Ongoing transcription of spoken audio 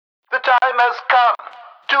time has come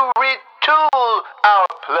to retool our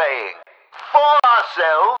playing for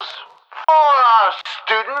ourselves, for our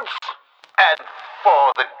students, and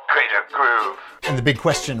for the greater groove. And the big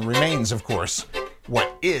question remains, of course,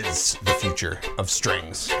 what is the future of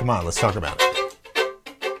strings? Come on, let's talk about it.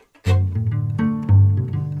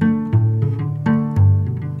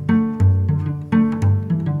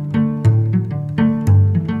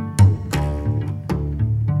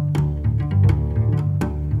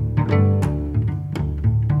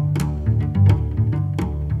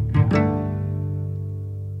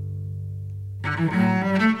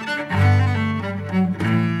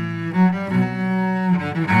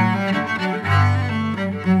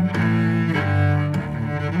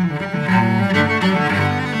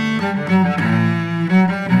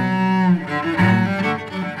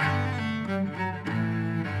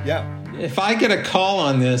 If I get a call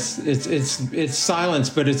on this, it's silence,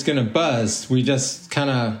 but it's going to buzz. We just kind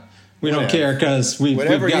of don't care because we've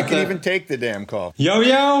got you can even take the damn call.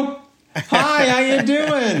 Yo, hi, how you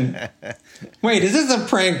doing? Wait, is this a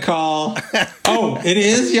prank call? Oh, it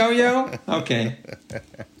is Yo. Okay.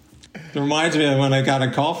 It reminds me of when I got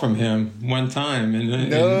a call from him one time.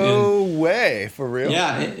 No way, for real?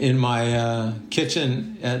 Yeah, in my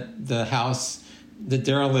kitchen at the house that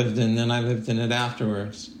Daryl lived in. Then I lived in it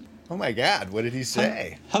afterwards. Oh my God! What did he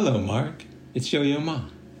say? Hello, Mark. It's Yo-Yo Ma.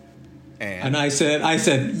 And I said,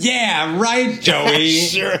 yeah, right, Joey.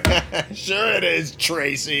 sure it is,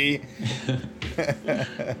 Tracy.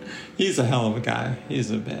 He's a hell of a guy. He's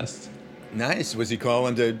the best. Nice. Was he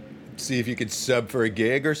calling to see if you could sub for a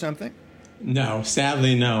gig or something? No,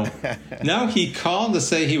 sadly, no. No, he called to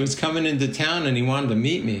say he was coming into town and he wanted to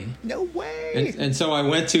meet me. No way. And so I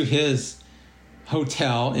went to his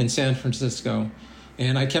hotel in San Francisco.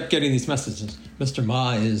 And I kept getting these messages. Mr.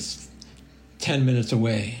 Ma is 10 minutes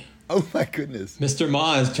away. Oh, my goodness. Mr.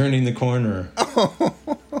 Ma is turning the corner.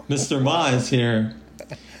 Mr. Ma is here.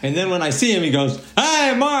 And then when I see him, he goes,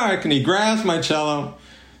 "Hi, Mark." And he grabs my cello,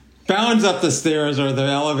 bounds up the stairs or the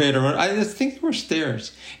elevator. I just think there were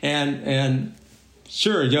stairs. And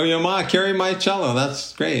sure, Yo-Yo Ma, carry my cello.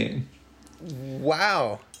 That's great.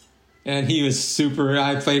 Wow. And he was super.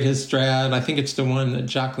 I played his Strad. I think it's the one that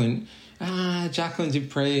Jacqueline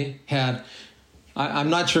Dupre had.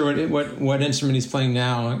 I'm not sure what instrument he's playing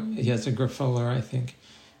now. He has a Griffola, I think.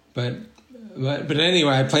 But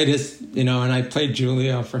anyway, I played his, and I played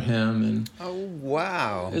Giulio for him. And oh,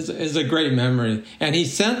 wow. It's a great memory. And he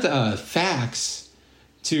sent a fax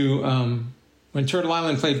to, when Turtle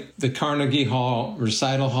Island played the Carnegie Hall,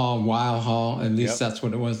 Recital Hall, Weill Hall, at least that's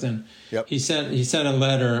what it was then. Yep. He sent a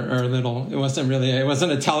letter or it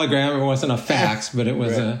wasn't a telegram, it wasn't a fax, but it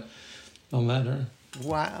was right. a letter.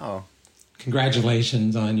 Wow.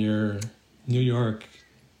 Congratulations on your New York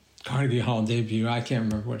Carnegie Hall debut. I can't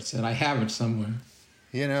remember what it said. I have it somewhere.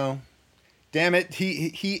 Damn it,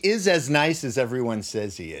 he is as nice as everyone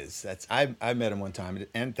says he is. I met him one time,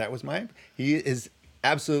 and that was he is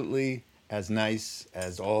absolutely as nice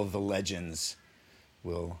as all the legends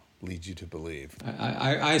will lead you to believe.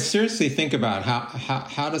 I seriously think about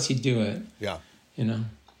how does he do it? Yeah.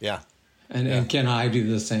 Yeah. And can I do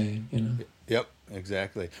the same? Yep,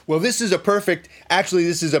 exactly. Well, this is a perfect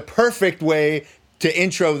way to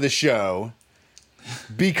intro the show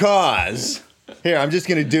because here, I'm just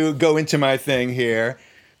going to go into my thing here,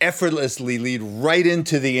 effortlessly lead right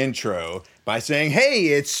into the intro by saying, hey,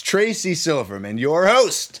 it's Tracy Silverman, your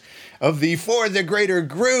host of the For the Greater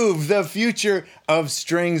Groove, the Future of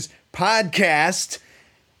Strings podcast.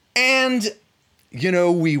 And,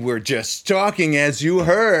 we were just talking, as you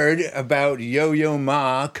heard, about Yo-Yo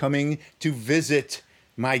Ma coming to visit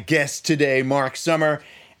my guest today, Mark Summer.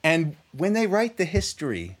 And when they write the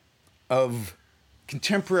history of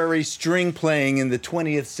contemporary string playing in the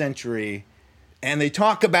 20th century, and they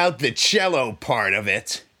talk about the cello part of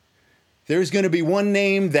it, there's going to be one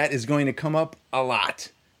name that is going to come up a lot.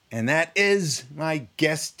 And that is my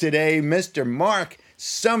guest today, Mr. Mark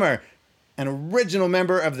Summer, an original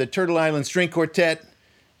member of the Turtle Island String Quartet,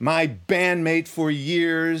 my bandmate for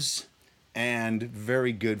years, and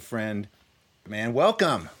very good friend. Man,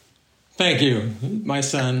 welcome. Thank you, my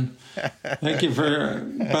son. Thank you for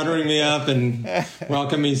buttering me up and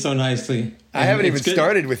welcoming me so nicely. I haven't even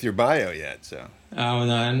started with your bio yet, so. Oh,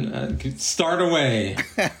 no, start away.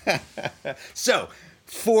 So,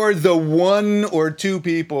 for the one or two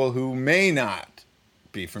people who may not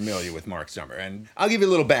be familiar with Mark Summer, and I'll give you a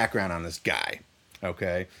little background on this guy,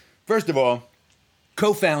 okay? First of all,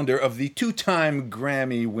 co-founder of the two-time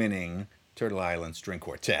Grammy-winning Turtle Island String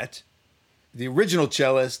Quartet. The original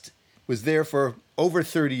cellist was there for over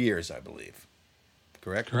 30 years, I believe.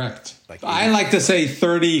 correct? Correct. Like I like to say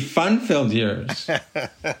 30 fun-filled years.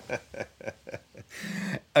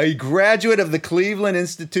 A graduate of the Cleveland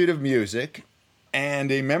Institute of Music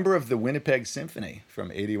and a member of the Winnipeg Symphony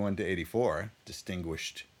from 81 to 84,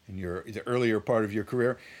 distinguished in the earlier part of your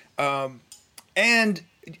career. And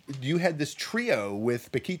you had this trio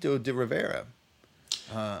with Paquito de Rivera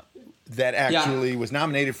that actually was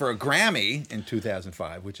nominated for a Grammy in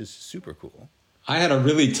 2005, which is super cool. I had a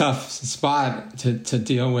really tough spot to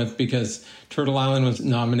deal with because Turtle Island was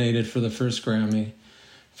nominated for the first Grammy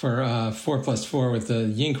for 4+4 with the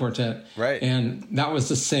Ying Quartet. Right. And that was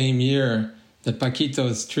the same year that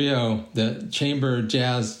Paquito's trio, the chamber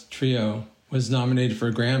jazz trio, was nominated for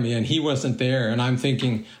a Grammy, and he wasn't there. And I'm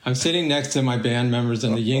thinking, I'm sitting next to my band members,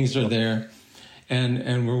 and the Yings are there,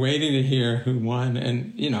 and we're waiting to hear who won.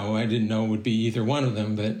 And, I didn't know it would be either one of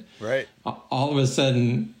them, but right. All of a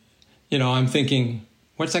sudden, I'm thinking,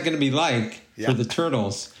 what's that going to be like for the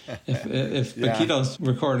Turtles if Paquito's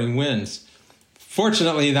recording wins?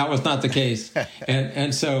 Fortunately, that was not the case.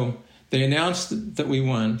 And so they announced that we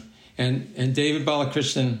won, and David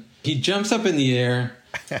Balakrishnan, he jumps up in the air.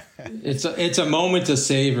 It's a moment to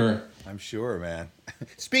savor. I'm sure, man.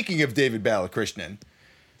 Speaking of David Balakrishnan,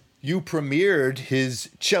 you premiered his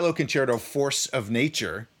cello concerto Force of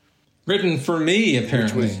Nature. Written for me,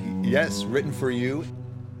 apparently. Which was, yes, written for you.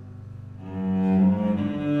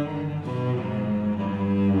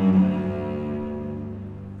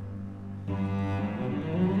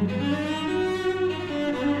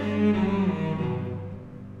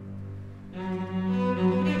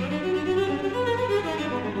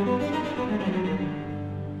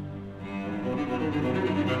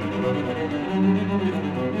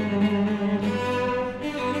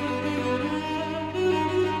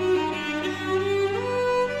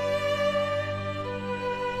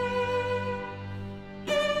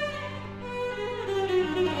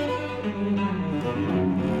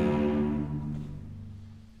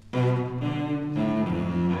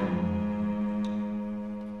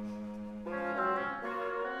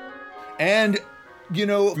 And,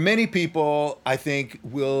 many people, I think,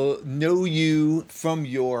 will know you from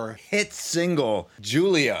your hit single,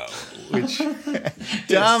 Julio, which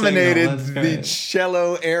dominated the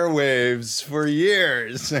cello airwaves for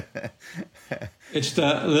years. It's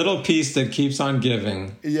the little piece that keeps on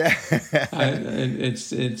giving. Yeah.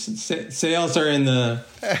 Sales are in the,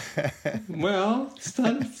 it's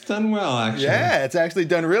done well, actually. Yeah, it's actually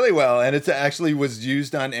done really well. And it actually was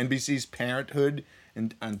used on NBC's Parenthood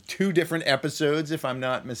and on 2 different episodes, if I'm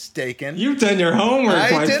not mistaken. You've done your homework, my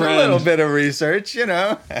friend. I did a little bit of research, I'm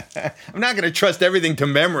not going to trust everything to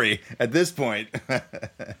memory at this point.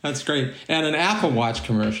 That's great. And an Apple Watch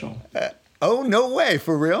commercial. Oh, no way.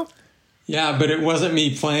 For real? Yeah, but it wasn't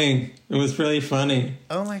me playing. It was really funny.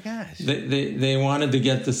 Oh, my gosh. They wanted to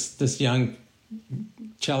get this young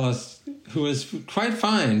cellist who was quite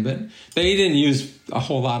fine, but they didn't use a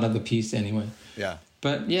whole lot of the piece anyway. Yeah.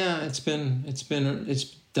 But yeah, it's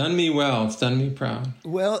done me well. It's done me proud.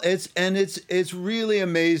 Well, it's really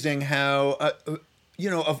amazing how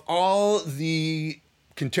of all the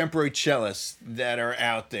contemporary cellists that are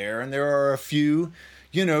out there, and there are a few,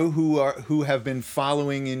 who have been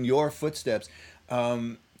following in your footsteps.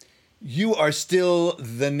 You are still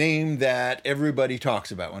the name that everybody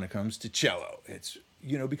talks about when it comes to cello. It's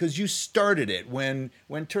because you started it when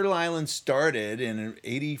Turtle Island started in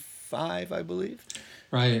 '85, I believe.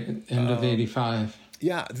 Right, end of 85.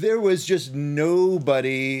 Yeah, there was just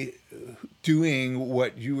nobody doing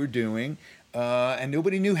what you were doing, and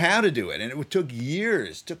nobody knew how to do it. And it took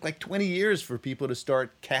years, took like 20 years for people to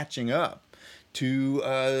start catching up to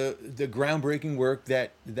the groundbreaking work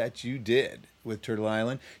that you did with Turtle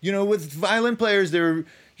Island. With violin players, there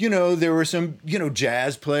were some,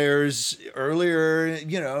 jazz players earlier, in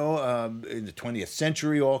the 20th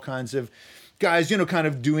century, all kinds of guys, kind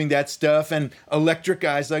of doing that stuff, and electric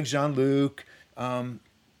guys like Jean-Luc.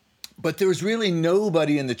 But there was really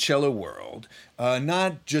nobody in the cello world,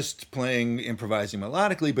 not just improvising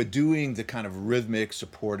melodically, but doing the kind of rhythmic,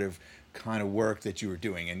 supportive kind of work that you were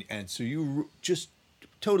doing. And so you just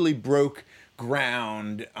totally broke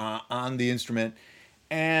ground on the instrument.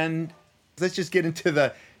 And let's just get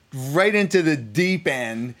right into the deep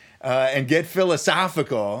end and get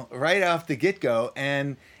philosophical right off the get-go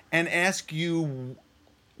and ask you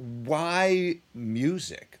why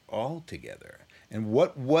music altogether, and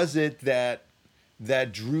what was it that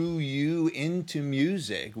drew you into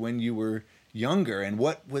music when you were younger, and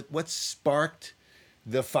what sparked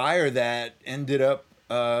the fire that ended up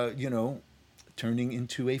turning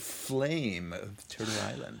into a flame of Turtle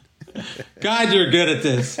Island. God, you're good at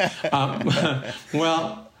this.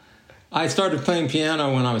 Well, I started playing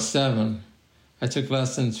piano when I was 7. I took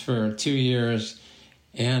lessons for 2 years,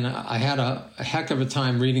 and I had a heck of a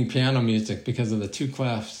time reading piano music because of the 2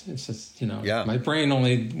 clefs. It's just, my brain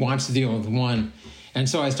only wants to deal with one. And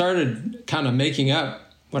so I started kind of making up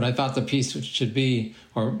what I thought the piece should be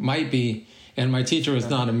or might be. And my teacher was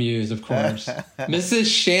not amused, of course. Mrs.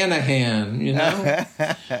 Shanahan,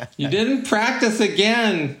 you didn't practice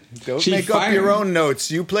again. Don't make up your own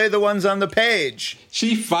notes. You play the ones on the page.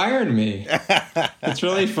 She fired me. It's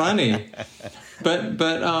really funny.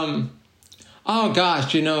 But oh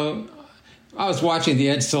gosh, I was watching the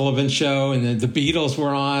Ed Sullivan Show, and the Beatles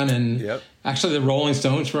were on, and actually the Rolling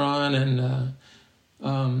Stones were on, and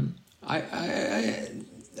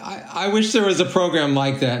I wish there was a program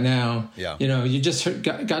like that now. Yeah. You just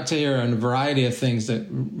got to hear a variety of things that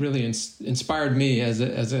really inspired me as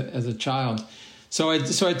a child. So I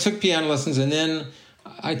took piano lessons, and then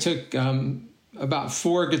I took about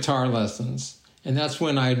 4 guitar lessons, and that's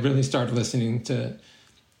when I really started listening to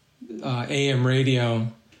AM radio.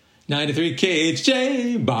 93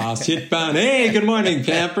 KHJ, Boss Hit Bound. Hey, good morning,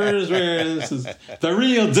 Pampers. This is the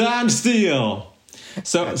real Don Steele.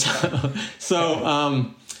 So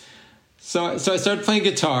I started playing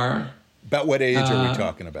guitar. About what age are we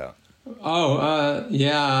talking about?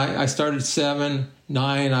 I started 7,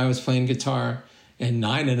 9. I was playing guitar, and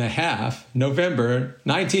 9.5, November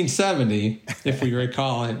 1970, if we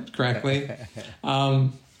recall it correctly.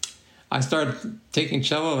 I started taking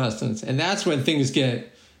cello lessons, and that's when things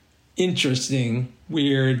get interesting,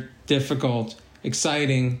 weird, difficult,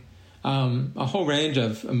 exciting. A whole range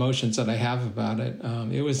of emotions that I have about it.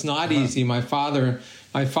 It was not easy. My father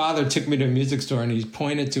took me to a music store, and he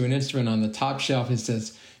pointed to an instrument on the top shelf and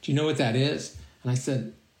says, "Do you know what that is?" And I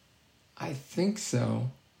said, "I think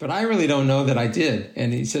so, but I really don't know that I did."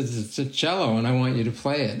 And he says, "It's a cello, and I want you to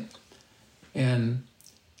play it." And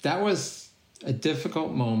that was a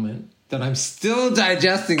difficult moment that I'm still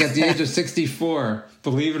digesting at the age of 64.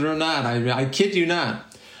 Believe it or not, I kid you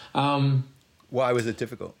not. Why was it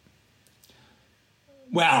difficult?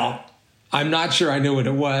 Well, I'm not sure I knew what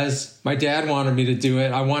it was. My dad wanted me to do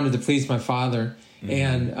it. I wanted to please my father.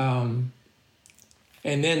 Mm-hmm.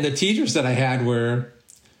 And then the teachers that I had were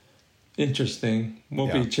interesting.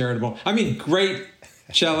 Won't be charitable. I mean, great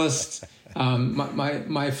cellists.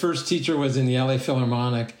 My first teacher was in the LA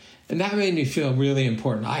Philharmonic, and that made me feel really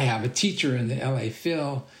important. I have a teacher in the LA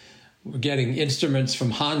Phil. We're getting instruments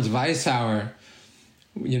from Hans Weishauer,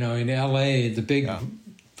 in LA, the big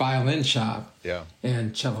violin shop,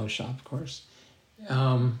 and cello shop, of course.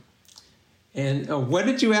 And what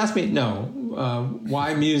did you ask me? No,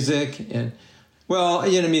 why music? And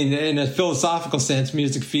in a philosophical sense,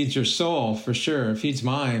 music feeds your soul for sure. It feeds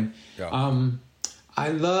mine. Yeah. I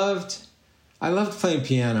loved playing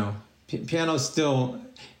piano. Piano still.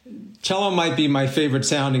 Cello might be my favorite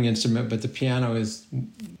sounding instrument, but the piano is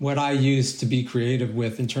what I use to be creative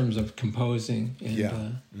with in terms of composing.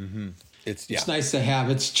 And, It's nice to have.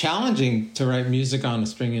 It's challenging to write music on a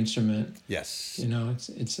string instrument. Yes.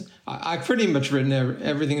 I've pretty much written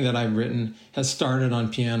everything that I've written has started on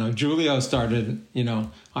piano. Giulio started,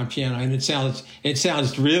 on piano, and it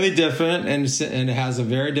sounds really different, and it has a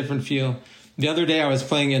very different feel. The other day I was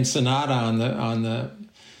playing Sonata on the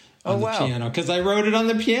piano because I wrote it on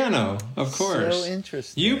the piano, of course. So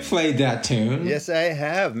interesting. You played that tune. Yes, I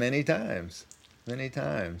have many times.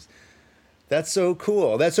 That's so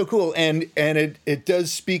cool. And it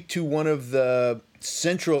does speak to one of the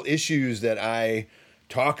central issues that I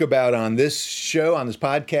talk about on this show, on this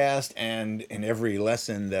podcast, and in every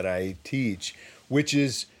lesson that I teach, which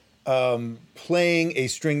is playing a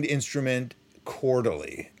stringed instrument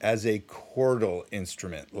chordally, as a chordal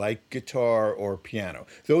instrument, like guitar or piano.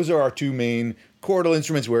 Those are our 2 main chordal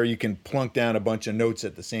instruments where you can plunk down a bunch of notes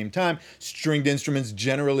at the same time. Stringed instruments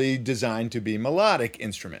generally designed to be melodic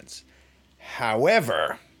instruments.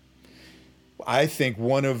 However, I think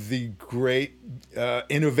one of the great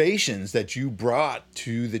innovations that you brought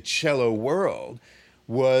to the cello world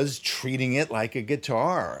was treating it like a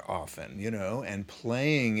guitar often, and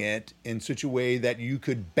playing it in such a way that you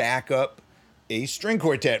could back up a string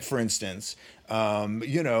quartet, for instance. Obviously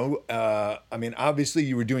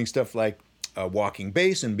you were doing stuff like walking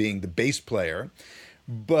bass and being the bass player,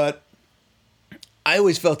 but I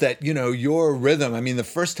always felt that, your rhythm, the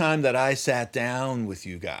first time that I sat down with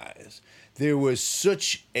you guys, there was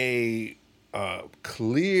such a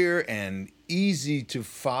clear and easy to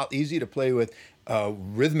play with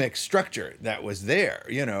rhythmic structure that was there,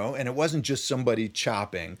 and it wasn't just somebody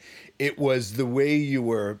chopping. It was the way you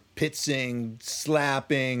were pitsing,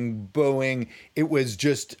 slapping, bowing. It was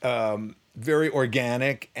just very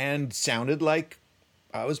organic and sounded like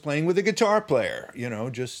I was playing with a guitar player,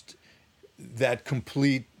 just that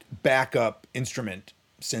complete backup instrument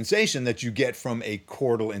sensation that you get from a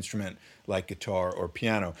chordal instrument like guitar or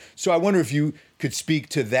piano. So I wonder if you could speak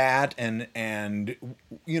to that and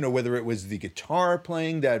whether it was the guitar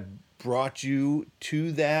playing that brought you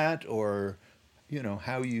to that, or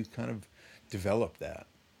how you kind of developed that.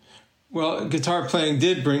 Well, guitar playing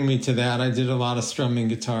did bring me to that. I did a lot of strumming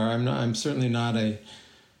guitar. I'm certainly not a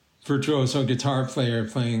virtuoso guitar player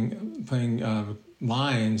playing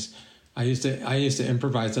lines. I used to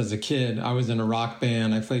improvise as a kid. I was in a rock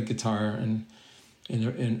band. I played guitar, and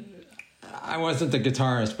I wasn't the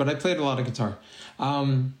guitarist, but I played a lot of guitar.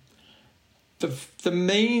 The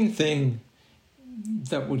main thing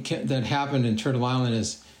that happened in Turtle Island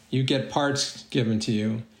is you get parts given to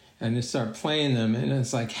you, and you start playing them, and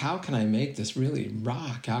it's like, how can I make this really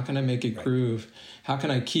rock? How can I make it groove? How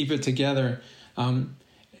can I keep it together? And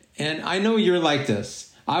I know you're like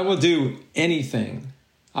this. I will do anything.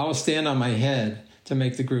 I will stand on my head to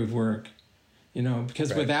make the groove work,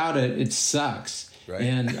 because without it, it sucks. Right.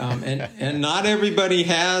 And not everybody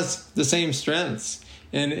has the same strengths.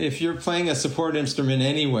 And if you're playing a support instrument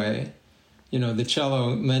anyway, the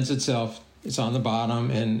cello lends itself. It's on the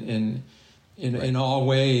bottom, and in all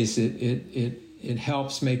ways, it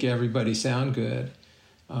helps make everybody sound good.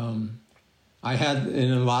 I had,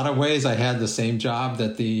 in a lot of ways, I had the same job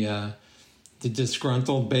that the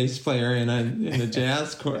disgruntled bass player in a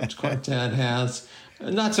jazz quartet has.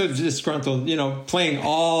 Not so disgruntled, playing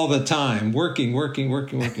all the time, working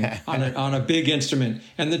on a big instrument.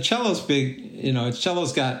 And the cello's big,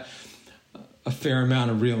 cello's got a fair amount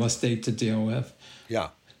of real estate to deal with. Yeah.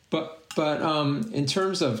 But in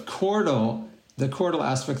terms of the chordal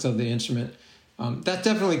aspects of the instrument, that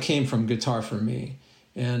definitely came from guitar for me.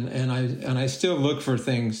 And I still look for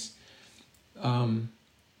things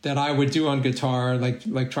that I would do on guitar,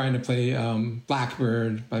 like trying to play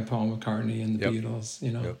Blackbird by Paul McCartney and the Beatles,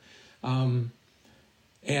 Yep.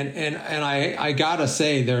 And I gotta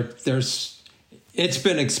say there's it's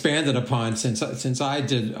been expanded upon since I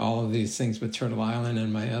did all of these things with Turtle Island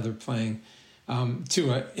and my other playing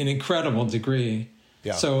to an incredible degree.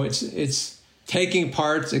 Yeah. So it's taking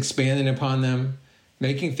parts, expanding upon them,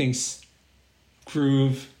 making things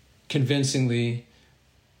groove convincingly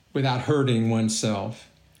without hurting oneself.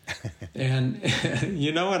 And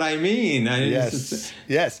you know what I mean?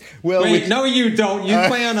 Yes. Well, wait, no, you don't. You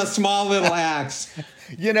play on a small little axe.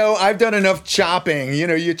 I've done enough chopping.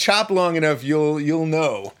 You chop long enough, you'll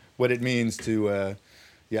know what it means to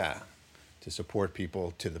support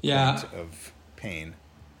people to the point of pain.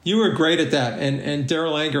 You were great at that, and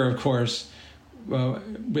Darrell Anger, of course,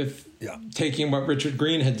 with taking what Richard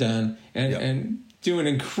Green had done and doing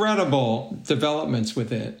incredible developments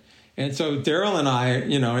with it. And so Darrell and I,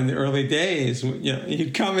 in the early days,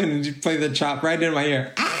 he'd come in and he'd play the chop right in my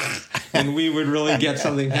ear, and we would really get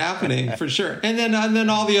something happening for sure. And then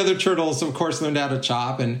all the other turtles, of course, learned how to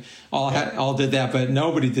chop and all did that, but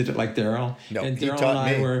nobody did it like Darrell. No, and Darrell and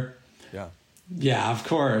I were, yeah, of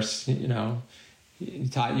course, he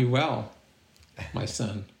taught you well, my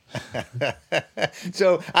son.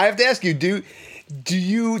 So I have to ask you,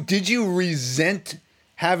 did you resent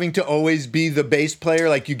having to always be the bass player?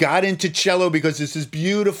 Like, you got into cello because it's this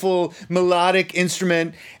beautiful melodic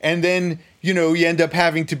instrument, and then you end up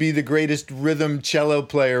having to be the greatest rhythm cello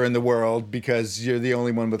player in the world because you're the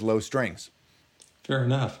only one with low strings. Fair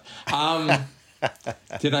enough.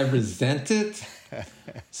 Did I resent it?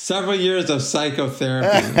 Several years of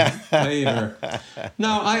psychotherapy later.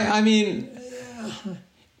 No, I mean,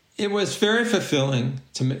 it was very fulfilling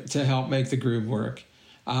to help make the groove work.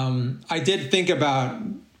 I did think about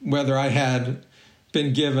whether I had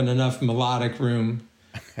been given enough melodic room,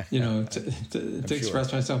 to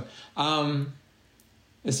express myself.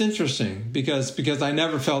 It's interesting because I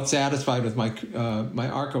never felt satisfied with my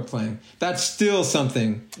arco playing. That's still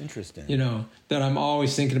something interesting, that I'm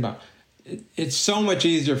always thinking about. It's so much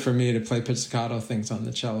easier for me to play pizzicato things on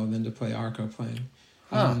the cello than to play arco playing.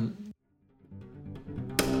 Huh.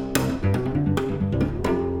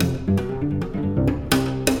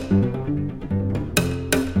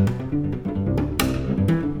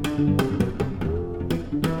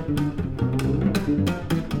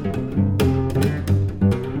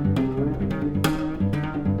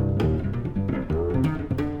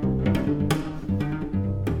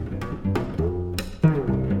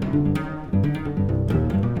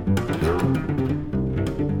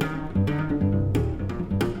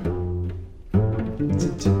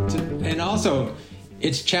 Also,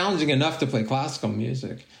 it's challenging enough to play classical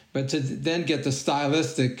music, but to then get the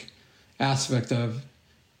stylistic aspect of,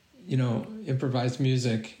 improvised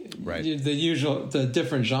music, Right. the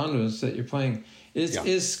different genres that you're playing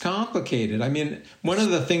is complicated. I mean, one of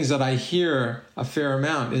the things that I hear a fair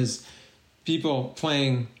amount is people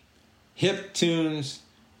playing hip tunes,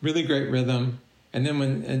 really great rhythm, and then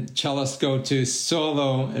when cellists go to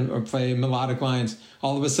solo or play melodic lines,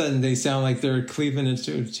 all of a sudden they sound like they're Cleveland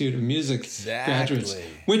Institute of Music graduates,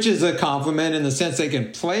 which is a compliment in the sense they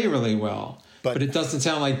can play really well, but it doesn't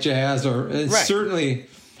sound like jazz certainly.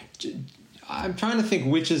 I'm trying to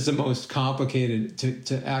think which is the most complicated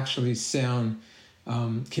to actually sound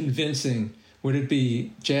convincing. Would it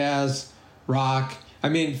be jazz, rock? I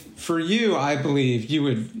mean, for you, I believe you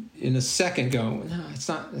would in a second go, no, it's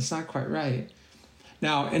not quite right.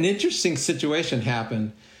 Now, an interesting situation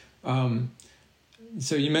happened.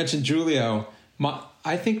 So you mentioned Giulio.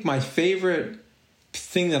 I think my favorite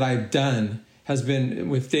thing that I've done has been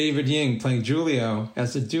with David Ying playing Giulio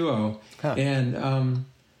as a duo. Huh. And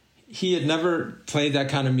he had never played that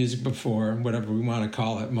kind of music before, whatever we want to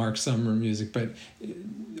call it, Mark Summer music, but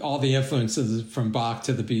all the influences from Bach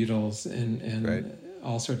to the Beatles and right.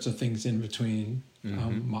 all sorts of things in between.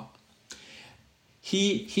 Mm-hmm.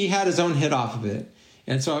 He had his own hit off of it.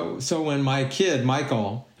 And so when my kid,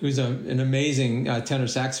 Michael, who's an amazing tenor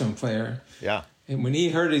saxophone player, and when he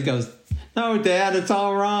heard it, he goes, "No, Dad, it's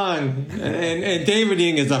all wrong." And David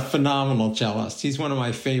Ying is a phenomenal cellist. He's one of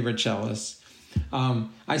my favorite cellists.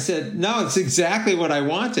 I said, "No, it's exactly what I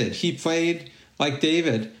wanted." He played like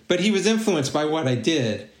David, but he was influenced by what I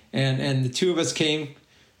did. And the two of us came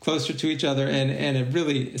closer to each other, and it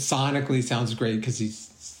really sonically sounds great because he's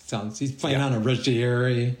playing on a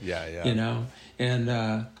Ruggieri, and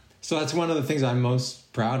so that's one of the things I'm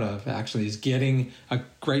most proud of, actually, is getting a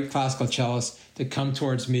great classical cellist to come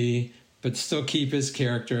towards me, but still keep his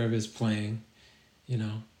character of his playing,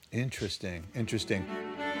 Interesting.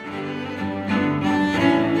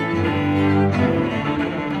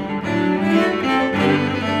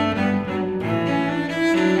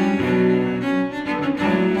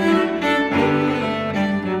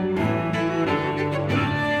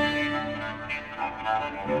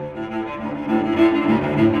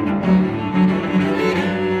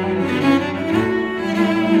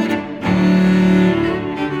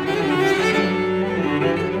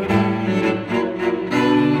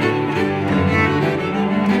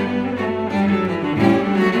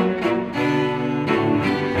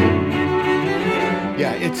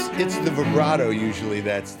 It's the vibrato usually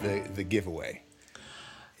that's the giveaway.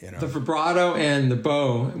 The vibrato and the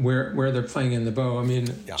bow, where they're playing in the bow. I mean,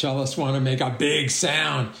 cellists want to make a big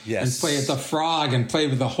sound and play at the frog and play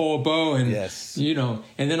with the whole bow, and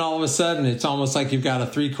and then all of a sudden it's almost like you've got a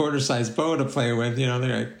 3/4 size bow to play with. They're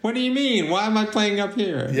like, "What do you mean? Why am I playing up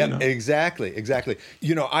here?" Yeah, exactly.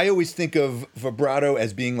 I always think of vibrato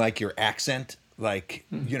as being like your accent. Like,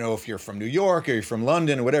 if you're from New York or you're from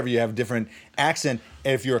London or whatever, you have a different accent.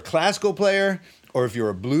 And if you're a classical player or if you're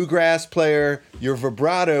a bluegrass player, your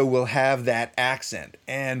vibrato will have that accent.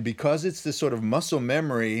 And because it's this sort of muscle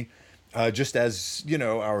memory, just as,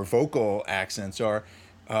 our vocal accents are,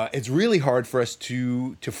 it's really hard for us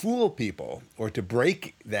to fool people or to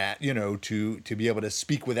break that, to be able to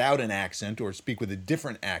speak without an accent or speak with a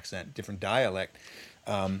different accent, different dialect.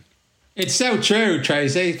 It's so true,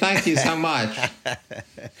 Tracy. Thank you so much.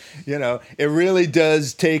 It really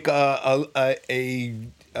does take a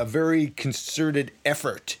very concerted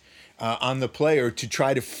effort on the player to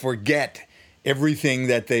try to forget everything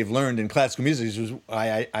that they've learned in classical music. This was,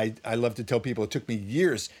 I love to tell people it took me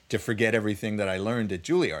years to forget everything that I learned at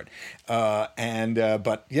Juilliard. But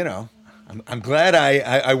I'm glad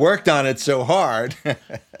I worked on it so hard.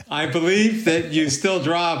 I believe that you still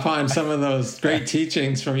draw upon some of those great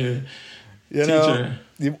teachings from your teacher.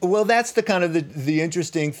 Well, that's the kind of the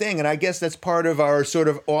interesting thing. And I guess that's part of our sort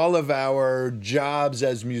of all of our jobs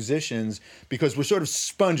as musicians, because we're sort of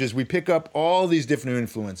sponges. We pick up all these different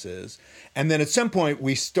influences. And then at some point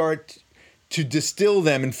we start to distill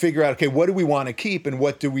them and figure out, okay, what do we want to keep and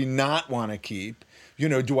what do we not want to keep?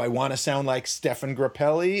 Do I want to sound like Stefan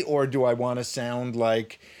Grappelli, or do I want to sound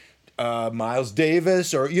like Miles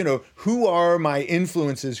Davis, or, who are my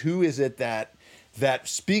influences? Who is it that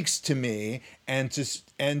speaks to me, and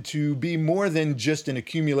to be more than just an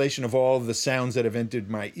accumulation of all the sounds that have entered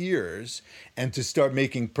my ears, and to start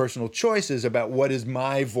making personal choices about what is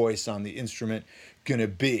my voice on the instrument going to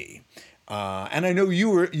be. And I know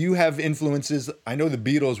you have influences. I know the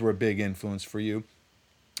Beatles were a big influence for you.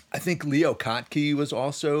 I think Leo Kottke was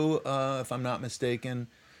also, if I'm not mistaken,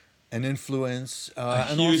 an influence.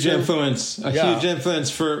 A huge influence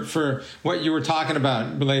for what you were talking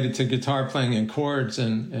about related to guitar playing and chords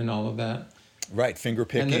and all of that. Right, finger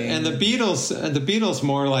picking. And the Beatles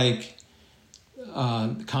more like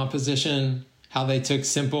composition, how they took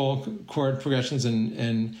simple chord progressions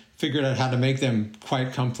and figured out how to make them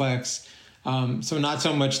quite complex. So not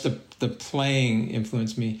so much the playing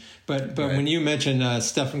influenced me, but Right. when you mentioned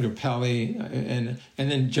Stefan Grappelli and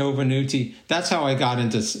then Joe Venuti, that's how I got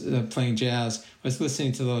into playing jazz, was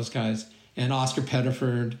listening to those guys, and Oscar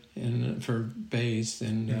Pettiford and for bass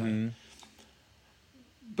and.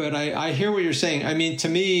 But I hear what you're saying. I mean, to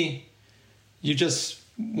me, you just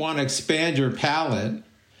want to expand your palette.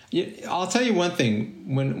 I'll tell you one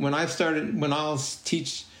thing. When I'll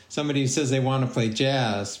teach somebody who says they want to play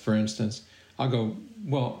jazz, for instance, I'll go,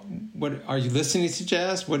 well, what are you listening to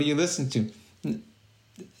jazz? What do you listen to?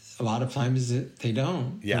 A lot of times they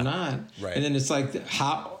don't. Yeah. They're not. Right. And then it's like,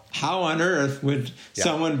 how on earth would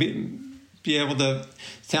someone be able to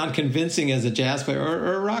sound convincing as a jazz player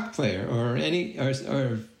or a rock player or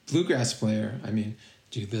or bluegrass player? I mean,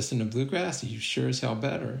 do you listen to bluegrass? You sure as hell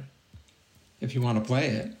better if you want to play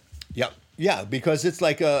it. Yep. Yeah, because it's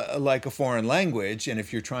like a foreign language, and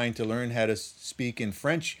if you're trying to learn how to speak in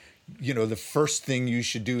French, the first thing you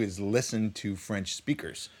should do is listen to French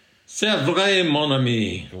speakers. C'est vrai, mon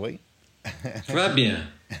ami. Oui. Très bien.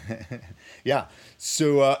 Yeah.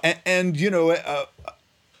 So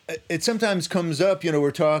it sometimes comes up.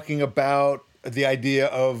 We're talking about the idea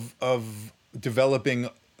of developing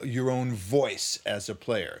your own voice as a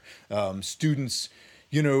player. Students,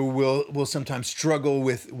 will sometimes struggle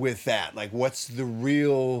with that. Like, what's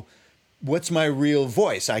my real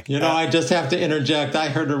voice? I just have to interject. I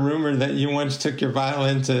heard a rumor that you once took your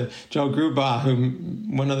violin to Joe Gruba,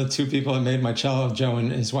 one of the two people that made my cello, Joe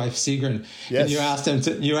and his wife Sigrun. Yes. And you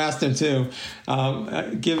asked him to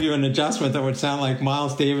give you an adjustment that would sound like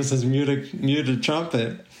Miles Davis's muted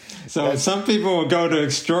trumpet. So some people will go to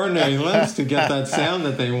extraordinary lengths to get that sound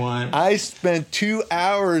that they want. I spent 2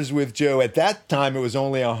 hours with Joe. At that time, it was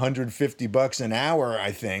only $150 an hour,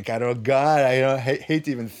 I think. I hate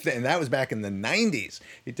to even think. And that was back in the 90s.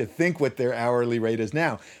 Hate to think what their hourly rate is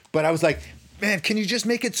now. But I was like, man, can you just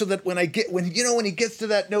make it so that when he gets to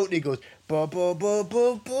that note and he goes, ba, ba, ba,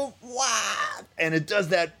 ba, ba, wah, and it does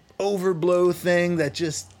that overblow thing that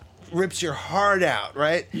just rips your heart out,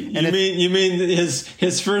 right? You mean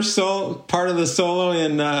his first part of the solo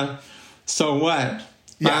in So What?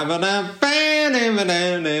 Yeah.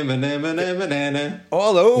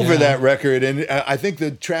 All over that record, and I think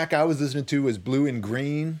the track I was listening to was Blue and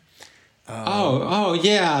Green. Oh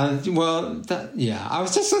yeah. Well, I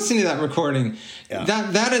was just listening to that recording. Yeah.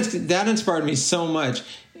 That inspired me so much.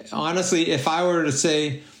 Honestly, if I were to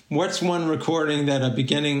say what's one recording that a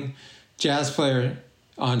beginning jazz player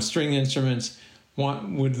on string instruments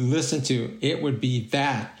would listen to, it would be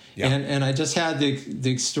that. Yeah. And I just had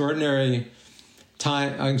the extraordinary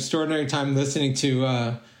time listening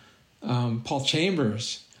to Paul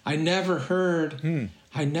Chambers. I never heard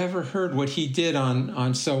what he did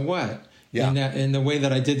on So What. Yeah. In the way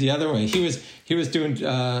that I did the other way. He was doing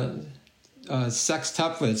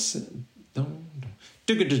sextuplets.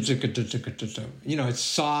 It's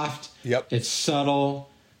soft. Yep. It's subtle.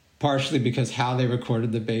 Partially because how they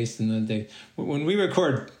recorded the bass, and when we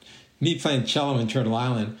record me playing cello in Turtle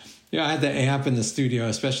Island, I had the amp in the studio,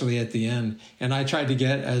 especially at the end, and I tried to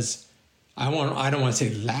get I don't want to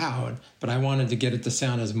say loud, but I wanted to get it to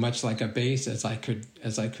sound as much like a bass as I could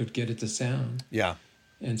get it to sound. Yeah.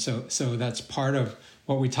 And so that's part of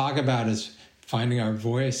what we talk about is finding our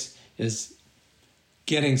voice, is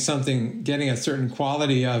getting a certain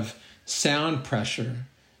quality of sound pressure,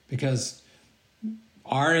 because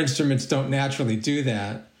our instruments don't naturally do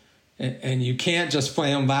that, and you can't just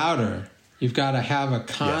play them louder. You've got to have a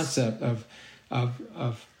concept of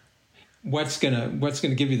what's gonna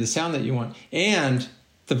give you the sound that you want. And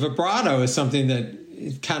the vibrato is something that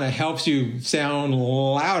it kind of helps you sound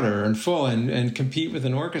louder and full and compete with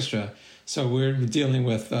an orchestra. So we're dealing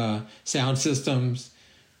with sound systems.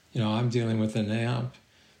 I'm dealing with an amp,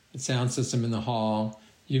 a sound system in the hall.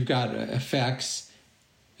 You've got effects.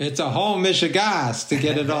 It's a whole mishigas to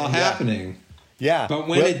get it all happening. Yeah. But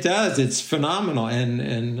when it does, it's phenomenal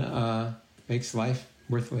and makes life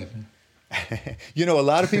worth living. A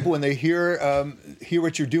lot of people, when they hear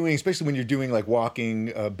what you're doing, especially when you're doing like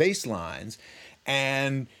walking bass lines,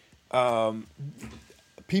 and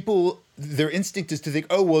people, their instinct is to think,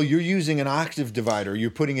 oh, well, you're using an octave divider, you're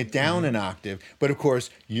putting it down an octave. But of course,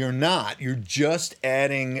 you're not. You're just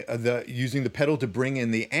adding using the pedal to bring in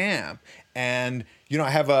the amp. And I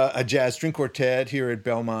have a jazz string quartet here at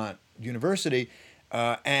Belmont University,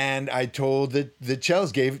 and I told the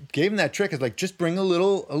cellist gave him that trick. It's like, just bring a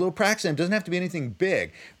little practice amp. It doesn't have to be anything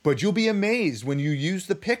big, but you'll be amazed when you use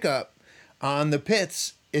the pickup on the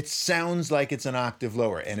pits, it sounds like it's an octave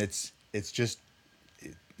lower, and it's just,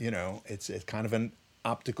 it's kind of an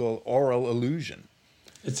optical aural illusion.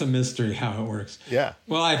 It's a mystery how it works. Yeah.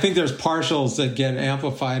 Well, I think there's partials that get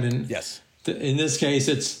amplified, and Yes. in this case,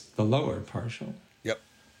 it's the lower partial. Yep.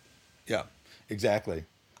 Yeah, exactly.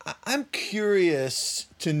 I'm curious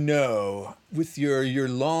to know, with your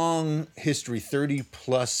long history, 30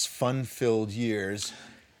 plus fun-filled years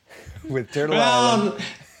with Turtle Island.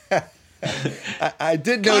 I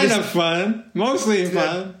did notice Kind of fun, mostly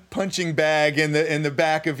fun. punching bag in the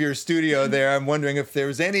back of your studio there. I'm wondering if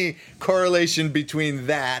there's any correlation between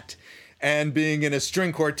that and being in a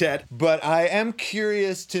string quartet. But I am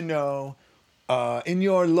curious to know, in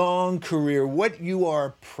your long career, what you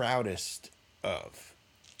are proudest of.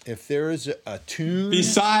 If there is a tune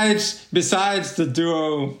Besides the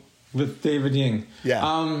duo with David Ying.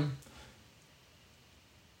 Yeah.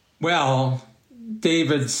 Well,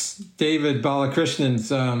 David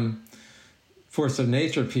Balakrishnan's Force of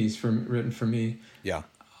Nature piece written for me. Yeah.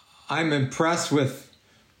 I'm impressed with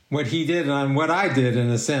what he did and what I did, in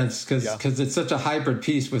a sense, because Yeah. it's such a hybrid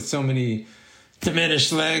piece with so many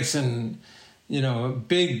diminished licks and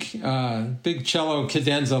big cello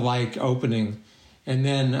cadenza like opening, and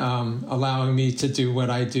then allowing me to do what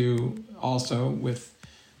I do also with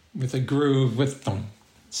a groove, with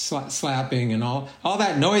slapping and all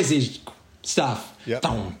that noisy stuff. Yep.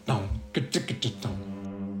 Dum, dum, dum.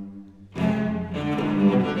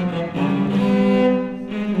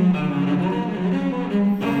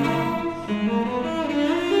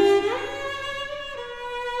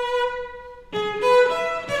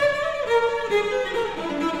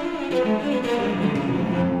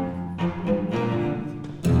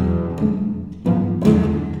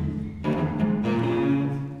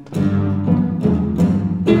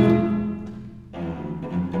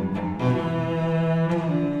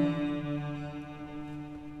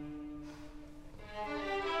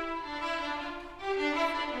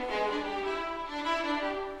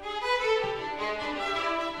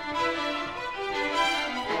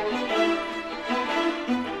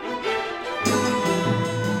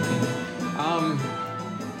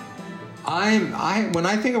 When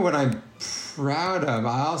I think of what I'm proud of,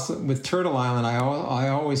 I also, with Turtle Island, I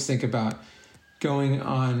always think about going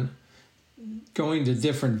to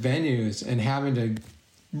different venues and having to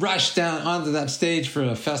rush down onto that stage for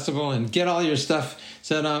a festival and get all your stuff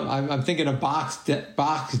set up. I'm thinking of Bach's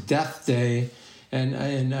Death Day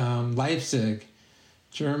in Leipzig,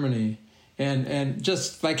 Germany, and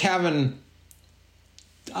just like having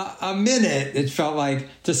a minute, it felt like,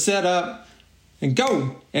 to set up and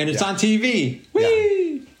go, and it's on TV.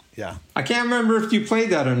 Whee! Yeah. I can't remember if you played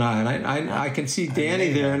that or not. I can see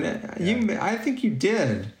Danny there, and I think you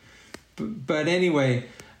did. But anyway,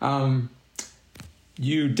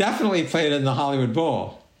 you definitely played in the Hollywood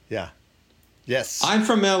Bowl. Yeah. Yes. I'm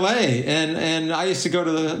from LA, and I used to go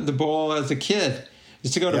to the Bowl as a kid. I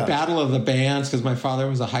used to go to Battle of the Bands because my father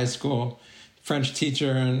was a high school French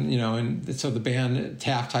teacher, and so the band at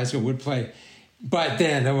Taft High School would play. But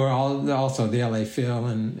then there were also the LA Phil,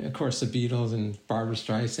 and of course the Beatles and Barbra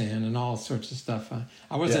Streisand and all sorts of stuff.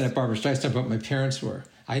 I wasn't at Barbra Streisand, but my parents were.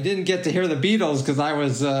 I didn't get to hear the Beatles because I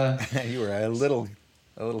was. You were a little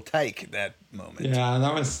tyke at that moment. Yeah,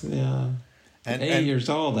 that was 8 years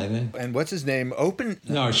old, I think. And what's his name?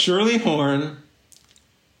 No, Shirley Horn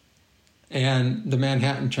and the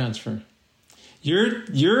Manhattan Transfer.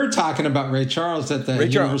 You're talking about Ray Charles at the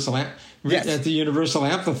Universal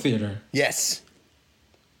Amphitheater. Yes.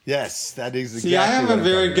 Yes, that is exactly. See, I have a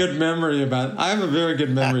very good memory about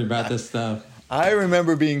this stuff. I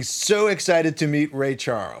remember being so excited to meet Ray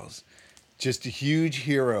Charles, just a huge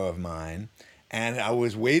hero of mine. And I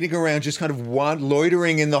was waiting around, just kind of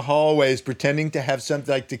loitering in the hallways, pretending to have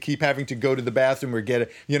something, like to keep having to go to the bathroom or get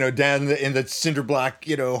down in the cinder block,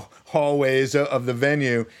 hallways of the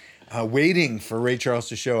venue, waiting for Ray Charles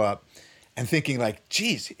to show up, and thinking like,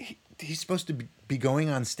 geez, he's supposed to be going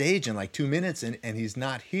on stage in like 2 minutes, and he's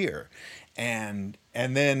not here. And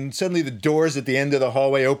then suddenly the doors at the end of the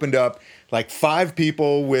hallway opened up, like 5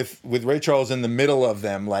 people with Ray Charles in the middle of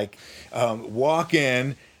them, like walk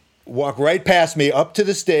right past me up to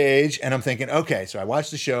the stage, and I'm thinking, okay, so I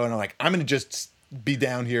watched the show, and I'm like, I'm going to just be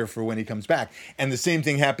down here for when he comes back. And the same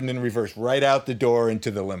thing happened in reverse, right out the door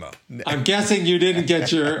into the limo. I'm guessing you didn't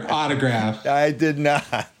get your autograph. I did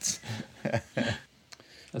not.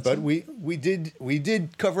 But we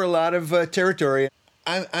did cover a lot of territory.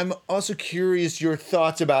 I'm also curious your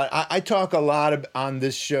thoughts about. I talk a lot on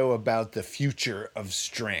this show about the future of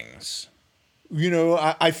strings.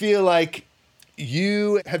 I feel like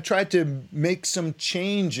you have tried to make some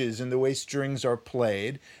changes in the way strings are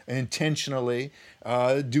played intentionally,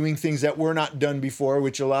 doing things that were not done before,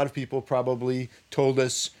 which a lot of people probably told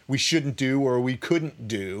us we shouldn't do or we couldn't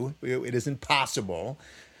do. It isn't possible.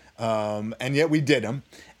 And yet we did them.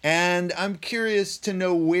 And I'm curious to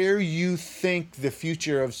know where you think the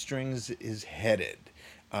future of strings is headed.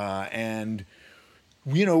 And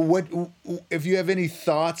what if you have any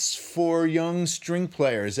thoughts for young string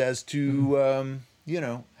players as to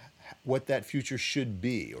what that future should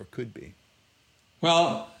be or could be?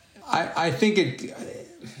 Well, I think it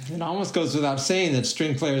almost goes without saying that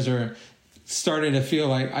string players are starting to feel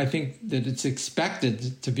like, I think that it's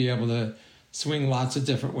expected to be able to swing lots of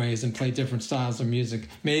different ways and play different styles of music.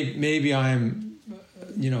 Maybe I'm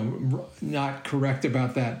not correct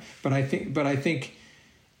about that, but I think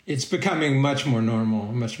it's becoming much more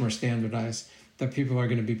normal, much more standardized, that people are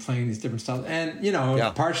going to be playing these different styles. And,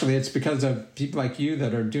 partially it's because of people like you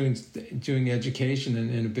that are doing education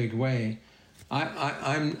in a big way.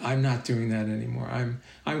 I'm not doing that anymore.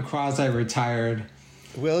 I'm quasi-retired.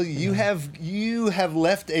 Well, you have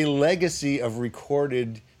left a legacy of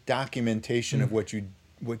recorded documentation of what you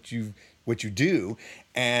do,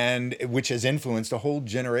 and which has influenced a whole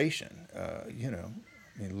generation.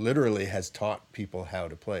 Literally has taught people how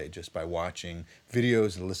to play just by watching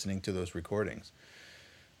videos and listening to those recordings.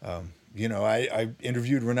 I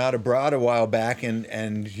interviewed Renata Brad a while back,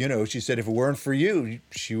 and she said if it weren't for you,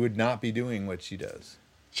 she would not be doing what she does.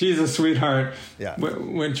 She's a sweetheart. Yeah.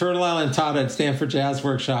 When Turtle Island taught at Stanford Jazz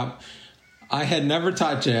Workshop, I had never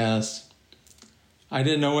taught jazz. I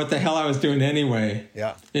didn't know what the hell I was doing anyway.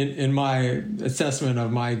 Yeah. In my assessment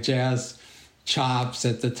of my jazz chops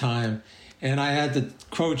at the time. And I had to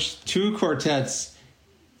coach two quartets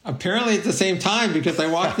apparently at the same time, because I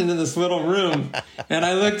walked into this little room and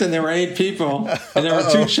I looked and there were 8 people and there were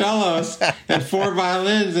 2 cellos and 4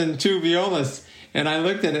 violins and 2 violas. And I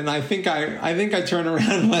looked at it and I think I turned around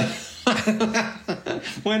and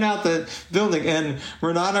went out the building, and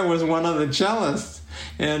Renata was one of the cellists.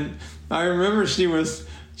 And I remember she was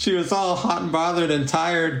all hot and bothered and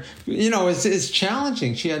tired. It's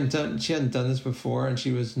challenging. She hadn't done this before, and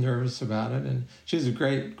she was nervous about it. And she was a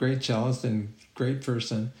great cellist and great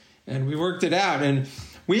person. And we worked it out. And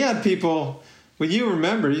we had people. Well, you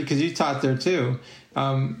remember, because you taught there too.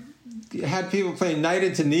 Had people playing Night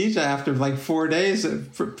in Tunisia after like 4 days.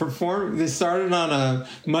 Perform. They started on a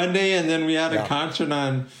Monday, and then we had a concert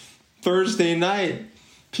on Thursday night.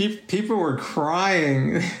 People were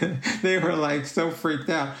crying. They were like so freaked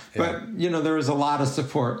out. But, there was a lot of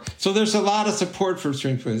support. So there's a lot of support for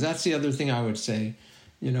string players. That's the other thing I would say.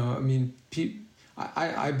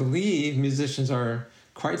 I believe musicians are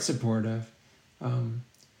quite supportive. Then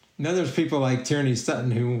there's people like Tierney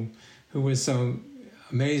Sutton who was so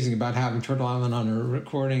amazing about having Turtle Island on a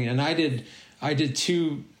recording. And I did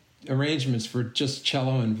 2 arrangements for just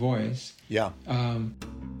cello and voice. Yeah.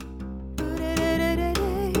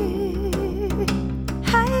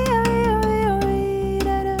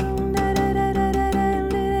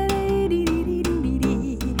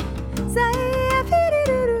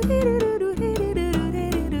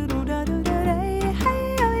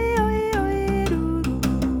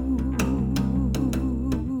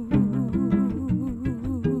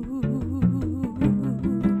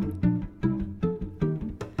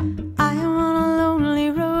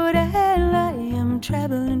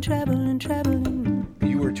 Traveling.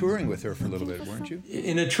 You were touring with her for a little bit, weren't you?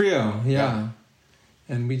 In a trio, yeah.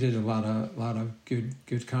 And we did a lot of good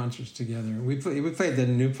concerts together. We played the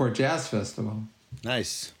Newport Jazz Festival.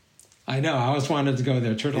 Nice. I know. I always wanted to go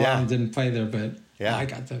there. Turtle Island didn't play there, but I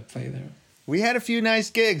got to play there. We had a few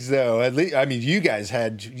nice gigs, though. At least, you guys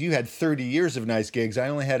had 30 years of nice gigs. I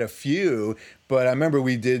only had a few, but I remember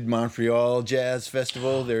we did Montreal Jazz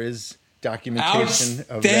Festival. There is documentation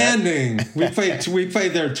of that. Outstanding. We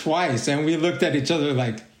played there twice, and we looked at each other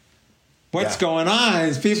like, what's going on?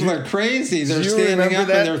 These people are crazy. They're standing up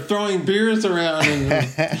and they're throwing beers around.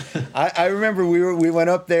 And I remember we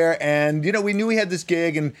went up there, and we knew we had this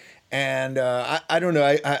gig, and I don't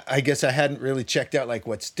know. I guess I hadn't really checked out like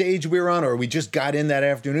what stage we were on, or we just got in that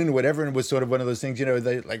afternoon or whatever, and it was sort of one of those things.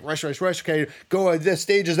 They like rush. Okay, go. The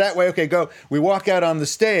stage is that way. Okay, go. We walk out on the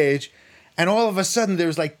stage. And all of a sudden,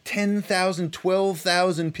 there's like 10,000,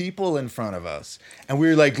 12,000 people in front of us. And we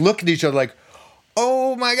were like, looking at each other like,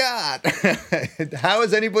 oh my God, how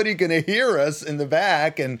is anybody going to hear us in the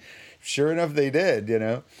back? And sure enough, they did,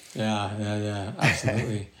 Yeah,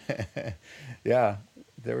 absolutely. Yeah,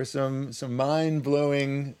 there were some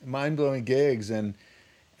mind-blowing gigs. And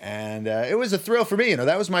it was a thrill for me.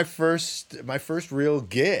 That was my first real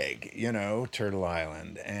gig, Turtle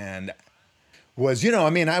Island. And was, you know, I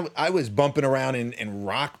mean, I was bumping around in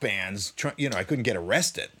rock bands, you know, I couldn't get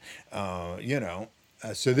arrested, you know.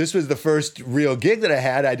 So this was the first real gig that I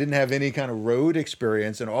had. I didn't have any kind of road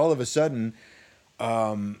experience. And all of a sudden,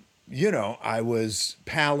 you know, I was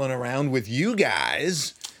palling around with you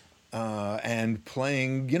guys and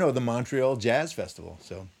playing, you know, the Montreal Jazz Festival.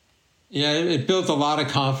 So. Yeah, it built a lot of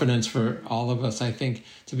confidence for all of us, I think,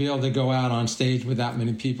 to be able to go out on stage with that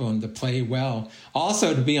many people and to play well.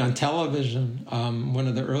 Also, to be on television. One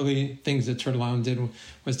of the early things that Turtle Island did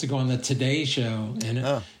was to go on the Today Show.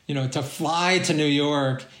 And, you know, to fly to New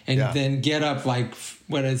York and then get up like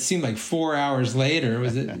what it seemed like 4 hours later,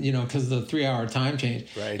 was it, you know, because of the 3-hour time change.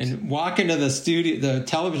 Right. And walk into the studio, the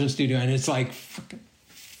television studio, and it's like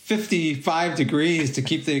 55 degrees to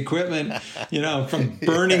keep the equipment, you know, from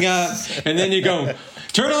burning up. And then you go,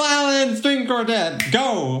 Turtle Island String Quartet,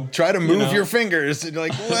 go. Try to move your fingers. And you're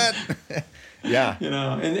like, what? Yeah. You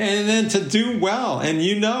know, and then to do well. And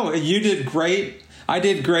you know, you did great. I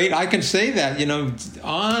did great. I can say that, you know,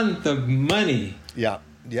 on the money. Yeah.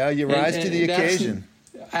 Yeah, you rise to the occasion.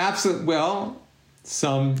 Absolutely. Well,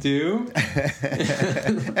 some do.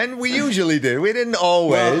 And we usually did. We didn't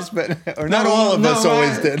always, or not all of us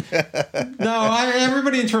always did.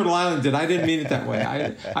 Everybody in Turtle Island did. I didn't mean it that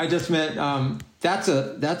way. I just meant that's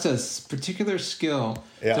a particular skill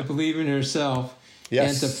to believe in yourself.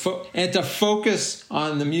 Yes. And to focus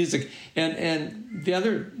on the music. And the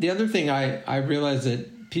other thing I realize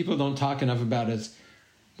that people don't talk enough about is,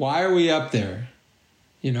 why are we up there?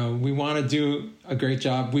 You know, we want to do a great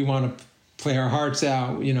job. We want to play our hearts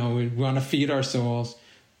out. You know, we want to feed our souls,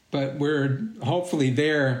 but we're hopefully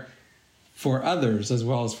there for others as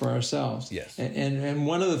well as for ourselves. Yes. And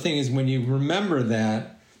one of the things is, when you remember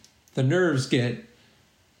that, the nerves get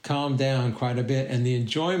calmed down quite a bit, and the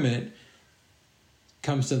enjoyment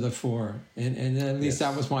comes to the fore. And at least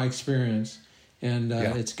that was my experience. And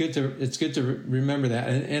it's good to remember that.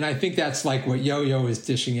 And I think that's like what Yo-Yo is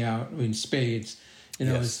dishing out in spades. You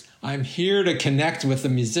know, I'm here to connect with the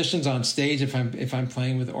musicians on stage. If I'm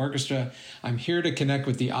playing with orchestra, I'm here to connect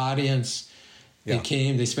with the audience. They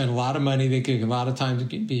came, they spent a lot of money, they took a lot of time to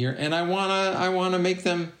be here, and I wanna make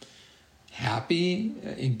them happy,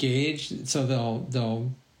 engaged, so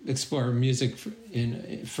they'll explore music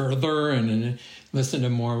further and listen to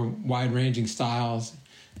more wide-ranging styles.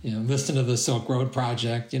 You know, listen to the Silk Road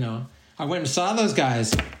Project. You know, I went and saw those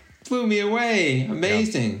guys, blew me away,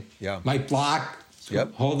 amazing. Yeah. Mike Block.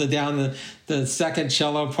 Holding down the second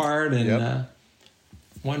cello part, and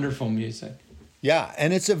wonderful music. Yeah,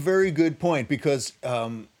 and it's a very good point, because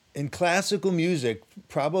in classical music,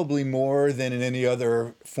 probably more than in any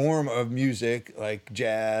other form of music like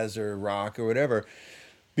jazz or rock or whatever,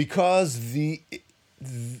 because the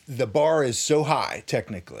bar is so high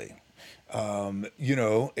technically. You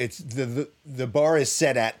know, it's the bar is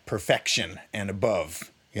set at perfection and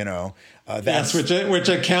above. You know, that's which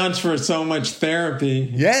accounts for so much therapy.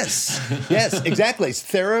 Yes, exactly. It's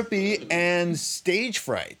therapy and stage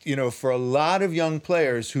fright. You know, for a lot of young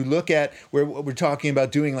players who look at what we're talking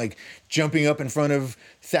about doing, like jumping up in front of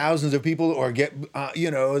thousands of people, or get you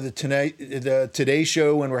know, the Today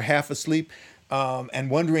Show when we're half asleep, and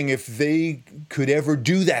wondering if they could ever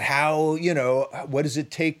do that. How, you know, what does it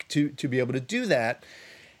take to be able to do that?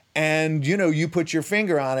 And, you know, you put your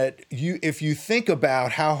finger on it. If you think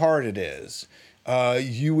about how hard it is,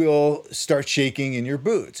 you will start shaking in your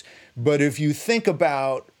boots. But if you think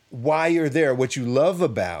about why you're there, what you love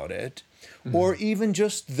about it, or even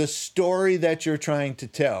just the story that you're trying to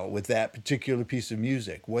tell with that particular piece of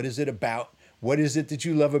music, what is it about? What is it that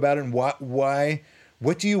you love about it? And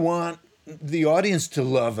what do you want the audience to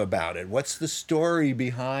love about it? What's the story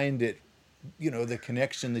behind it? You know, the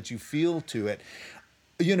connection that you feel to it.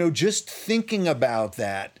 You know, just thinking about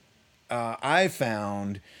that, I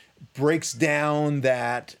found, breaks down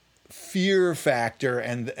that fear factor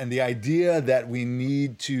and the idea that we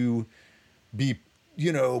need to be,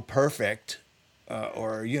 you know, perfect,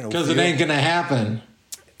 or, you know, because it ain't gonna happen.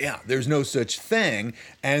 Yeah, there's no such thing,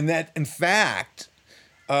 and that, in fact,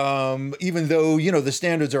 even though, you know, the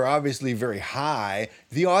standards are obviously very high,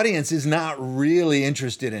 the audience is not really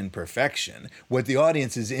interested in perfection. What the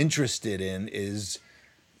audience is interested in is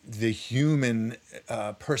the human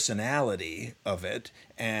personality of it,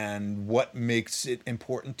 and what makes it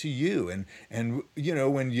important to you. And you know,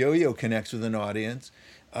 when Yo-Yo connects with an audience,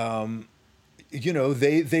 you know,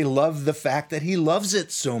 they love the fact that he loves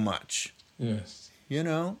it so much. Yes. You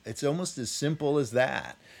know, it's almost as simple as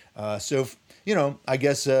that. So, you know, I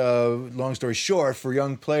guess, long story short, for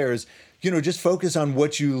young players, just focus on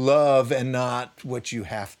what you love and not what you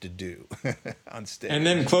have to do on stage. And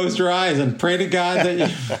then close your eyes and pray to God that you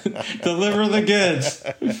deliver the goods.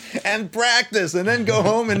 And practice, and then go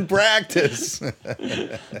home and practice. And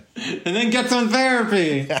then get some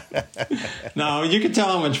therapy. No, you can tell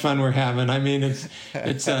how much fun we're having. I mean,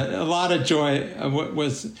 it's a lot of joy. What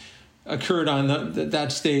was occurred on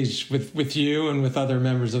that stage with you and with other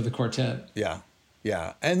members of the quartet. Yeah.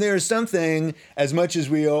 And there's something, as much as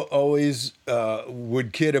we always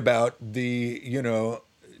would kid about the,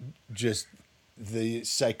 just the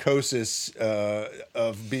psychosis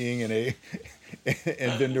of being in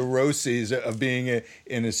and the neuroses of being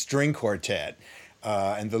in a string quartet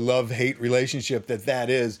and the love-hate relationship that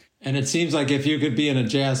is. And it seems like if you could be in a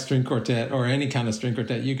jazz string quartet or any kind of string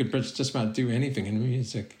quartet, you could just about do anything in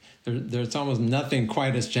music. There's almost nothing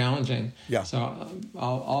quite as challenging. Yeah. So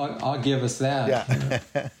I'll give us that.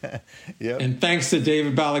 Yeah. Yep. And thanks to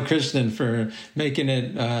David Balakrishnan for making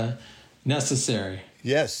it necessary.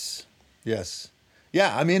 Yes.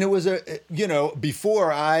 Yeah, I mean, it was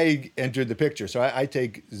before I entered the picture, so I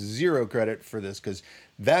take zero credit for this because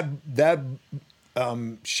that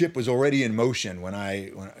ship was already in motion when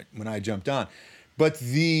I jumped on. But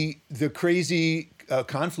the crazy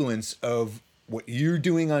confluence of what you're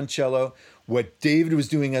doing on cello, what David was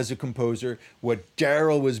doing as a composer, what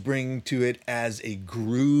Daryl was bringing to it as a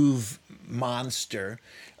groove monster,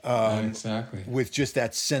 Exactly, with just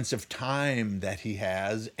that sense of time that he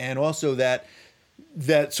has, and also that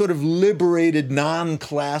sort of liberated,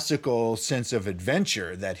 non-classical sense of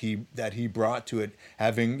adventure that he brought to it,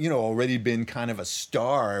 having already been kind of a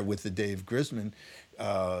star with the Dave Grisman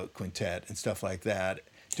quintet and stuff like that.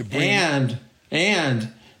 To bring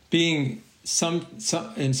and being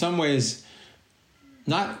in some ways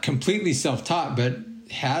not completely self-taught, but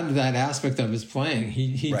had that aspect of his playing.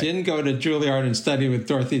 He Right. didn't go to Juilliard and study with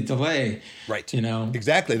Dorothy DeLay. Right.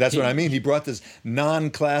 Exactly. That's what I mean. He brought this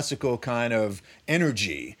non-classical kind of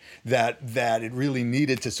energy that it really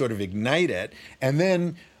needed to sort of ignite it. And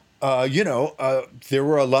then, there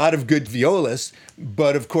were a lot of good violists,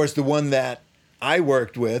 but of course the one that I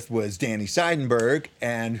worked with was Danny Seidenberg,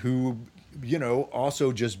 and who,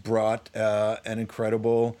 also just brought an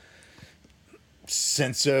incredible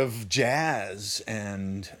sense of jazz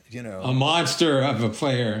and, a monster of a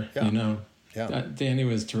player. Yeah. Danny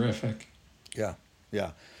was terrific.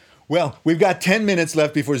 Yeah. Well, we've got 10 minutes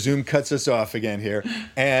left before Zoom cuts us off again here,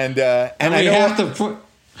 and I know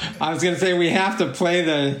I was going to say we have to play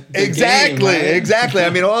the exactly, game, right? Exactly. I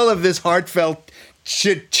mean, all of this heartfelt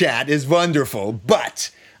chit chat is wonderful,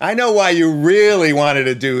 but I know why you really wanted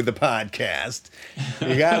to do the podcast.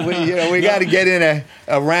 We got to get in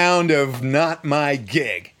a round of Not My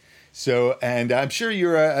Gig. So, and I'm sure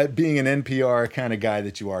you're being an NPR kind of guy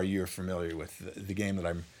that you are. You're familiar with the game that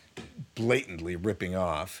I'm blatantly ripping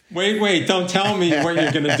off. Wait! Don't tell me what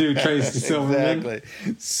you're going to do, Tracy Silverman. Exactly.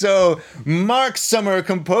 So, Mark Summer,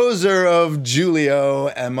 composer of Julio,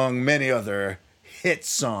 among many other hit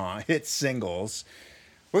singles.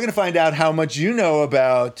 We're going to find out how much you know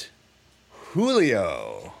about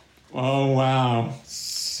Julio. Oh, wow.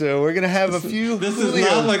 So we're going to have a few This Julio is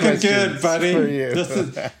not looking good, questions buddy. for you.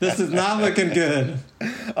 This is not looking good.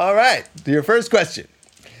 All right. Your first question.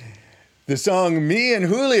 The song Me and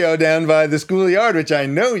Julio Down by the Schoolyard, which I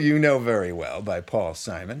know you know very well, by Paul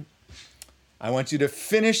Simon. I want you to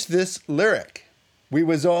finish this lyric. We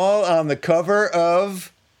was all on the cover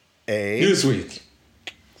of a... Newsweek.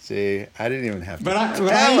 See, I didn't even have to. But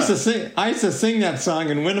I used to sing that song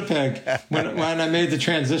in Winnipeg when I made the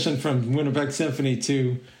transition from Winnipeg Symphony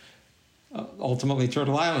to ultimately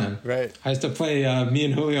Turtle Island. Right. I used to play Me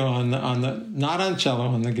and Julio on the not on cello,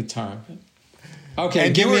 on the guitar. Okay,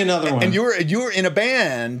 And give you me were- another one. And you were in a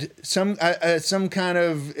band, some kind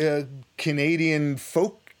of Canadian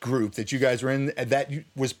folk group that you guys were in that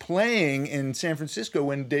was playing in San Francisco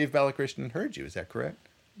when Dave Balakrishnan heard you. Is that correct?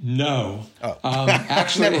 No. Oh.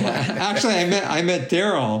 Actually, I met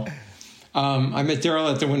Daryl. I met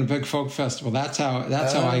Daryl at the Winnipeg Folk Festival. That's how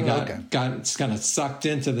I got kind of sucked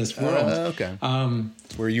into this world. Okay.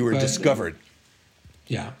 Where you were discovered.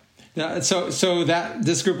 Yeah. So that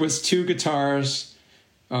this group was two guitars.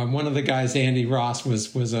 One of the guys, Andy Ross,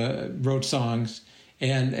 wrote songs,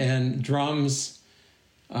 and drums,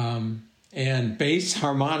 and bass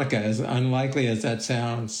harmonica. As unlikely as that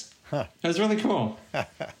sounds, It was really cool.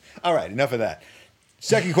 All right, enough of that.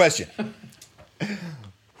 Second question.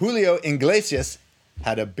 Julio Iglesias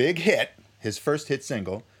had a big hit, his first hit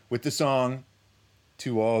single, with the song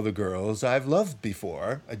To All the Girls I've Loved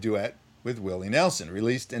Before, a duet with Willie Nelson,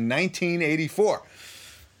 released in 1984.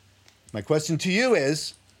 My question to you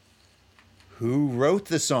is, Who wrote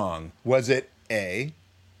the song? Was it A,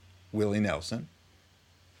 Willie Nelson,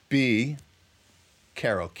 B,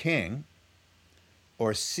 Carole King,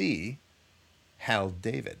 or C, Hal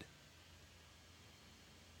David?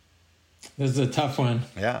 This is a tough one.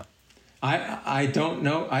 Yeah. I don't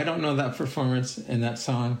know. I don't know that performance in that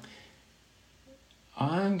song.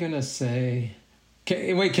 I'm gonna say.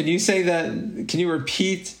 Can you say that? Can you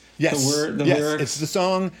repeat Yes. the word, the yes. lyrics? It's the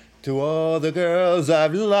song "To All the Girls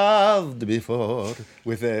I've Loved Before"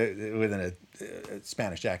 with a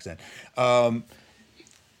Spanish accent. Was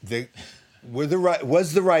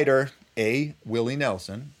the writer A, Willie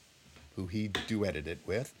Nelson, who he duetted it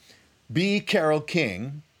with, B, Carole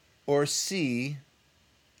King, or C,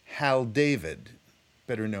 Hal David,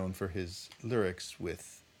 better known for his lyrics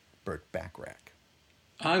with Burt Bacharach?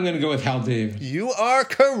 I'm gonna go with Hal David. You are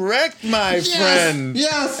correct, my friend.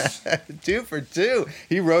 Yes. 2 for 2.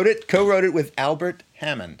 He co-wrote it with Albert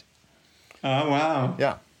Hammond. Oh wow.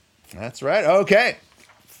 Yeah, that's right. Okay.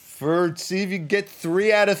 See if you get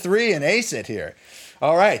 3 out of 3 and ace it here.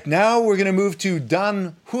 All right, now we're going to move to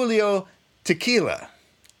Don Julio Tequila.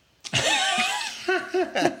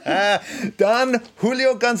 Don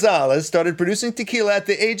Julio Gonzalez started producing tequila at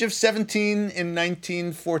the age of 17 in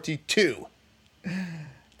 1942.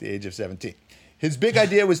 The age of 17. His big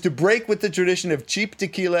idea was to break with the tradition of cheap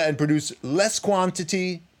tequila and produce less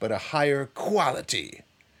quantity but a higher quality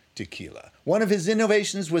tequila. One of his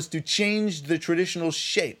innovations was to change the traditional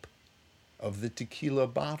shape of the tequila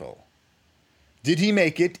bottle. Did he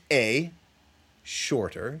make it A,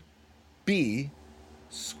 shorter, B,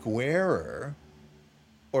 squarer,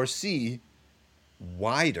 or C,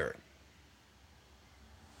 wider?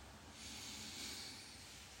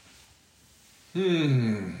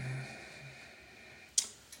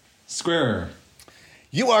 Squarer.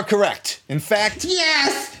 You are correct. In fact,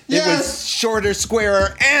 Yes. it was shorter,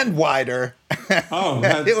 squarer, and wider. Oh,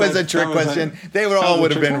 It was a trick question. They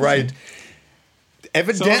would have been right.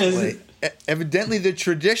 Evidently, the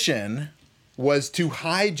tradition was to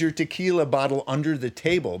hide your tequila bottle under the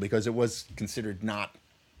table because it was considered not,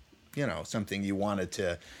 something you wanted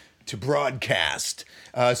to broadcast.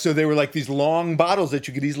 So they were like these long bottles that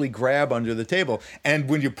you could easily grab under the table. And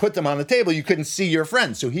when you put them on the table, you couldn't see your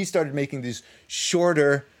friends. So he started making these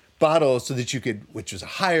shorter bottles so that you could, which was a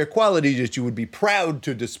higher quality, that you would be proud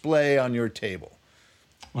to display on your table.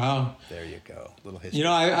 Wow. There you go. Little history.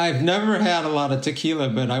 I've never had a lot of tequila,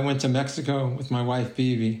 but I went to Mexico with my wife,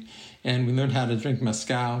 Bibi, and we learned how to drink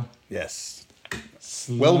mezcal. Yes.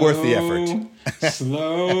 Slow, Well worth the effort.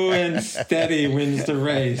 Slow and steady wins the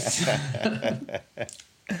race.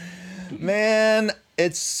 Man,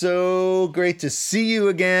 it's so great to see you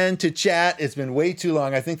again, to chat. It's been way too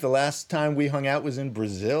long. I think the last time we hung out was in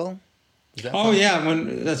Brazil. Oh, yeah.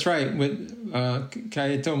 That's right. With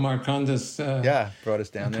Caeto Marcondes. Brought us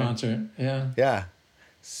down there. Concert. Yeah. Yeah.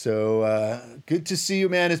 So good to see you,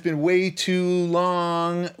 man. It's been way too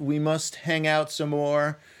long. We must hang out some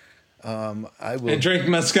more. I will And drink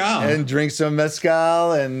mezcal. and drink some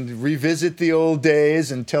mezcal and revisit the old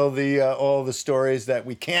days and tell all the stories that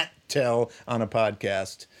we can't tell on a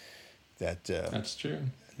podcast. That's true.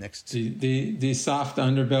 Next The soft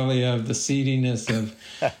underbelly of the seediness of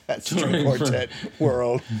string quartet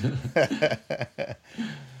world.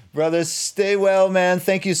 Brothers, stay well, man.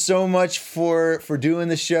 Thank you so much for doing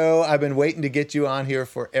the show. I've been waiting to get you on here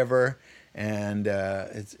forever, and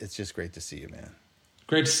it's just great to see you, man.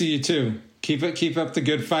 Great to see you too. Keep up the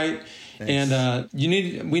good fight. Thanks. And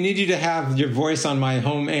we need you to have your voice on my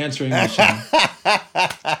home answering machine.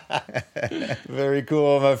 Very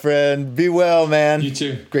cool, my friend. Be well, man. You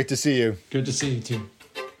too. Great to see you. Good to see you too.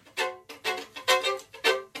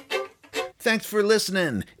 Thanks for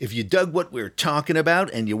listening. If you dug what we're talking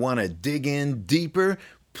about and you want to dig in deeper,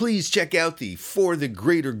 please check out the For the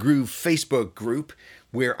Greater Groove Facebook group,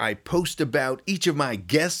 where I post about each of my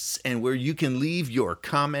guests and where you can leave your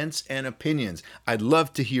comments and opinions. I'd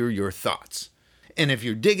love to hear your thoughts. And if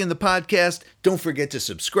you're digging the podcast, don't forget to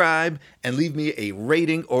subscribe and leave me a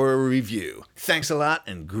rating or a review. Thanks a lot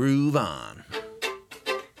and groove on.